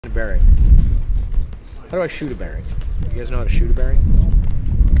A bearing. How do I shoot a bearing? You guys know how to shoot a bearing?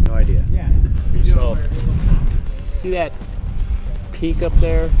 No idea. Yeah. So, see that peak up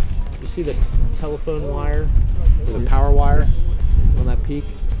there? You see the telephone wire or the power wire on that peak?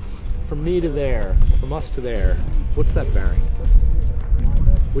 From me to there, from us to there, what's that bearing?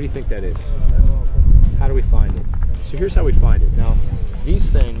 What do you think that is? How do we find it? So here's how we find it. Now,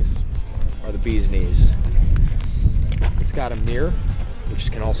 these things are the bee's knees. It's got a mirror, which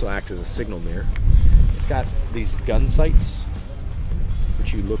can also act as a signal mirror. It's got these gun sights,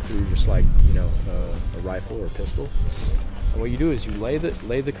 which you look through just like, you know, a rifle or a pistol. And what you do is you lay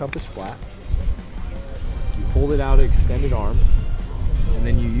the compass flat, you hold it out an extended arm, and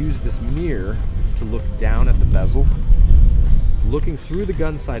then you use this mirror to look down at the bezel. Looking through the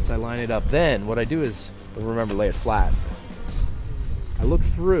gun sights, I line it up. Then what I do is, remember, lay it flat. I look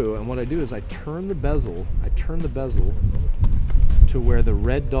through, and what I do is I turn the bezel to where the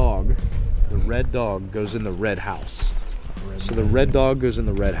red dog goes in the red house. So the red dog goes in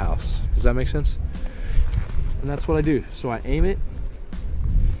the red house. Does that make sense? And that's what I do. So I aim it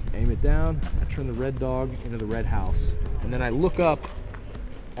down, I turn the red dog into the red house, and then I look up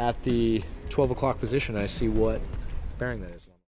at the 12 o'clock position and I see what bearing that is.